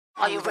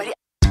Are you ready?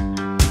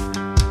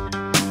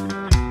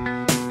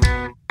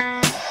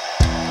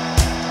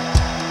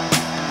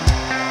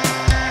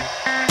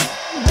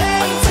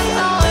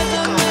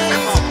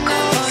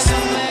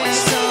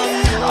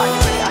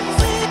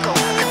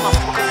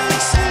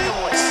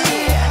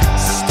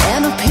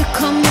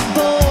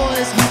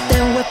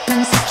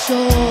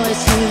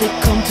 Here they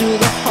come through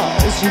the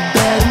halls, you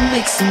better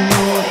make some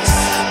noise.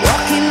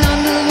 Walking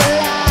under the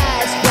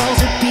lights, walls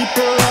with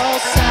people all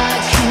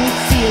sides. Can you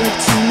feel it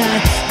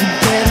tonight? You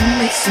better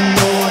make some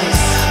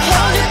noise.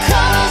 Hold your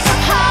colors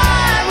up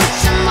high,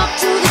 reach them up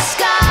to the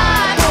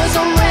sky. Boys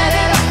are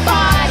ready to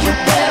fight, you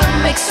better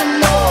make some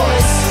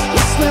noise.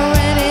 Yes, we're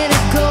ready to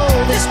go,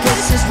 this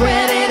place is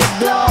ready to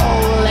blow.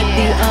 Let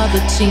the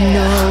other team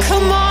know.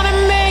 Come on.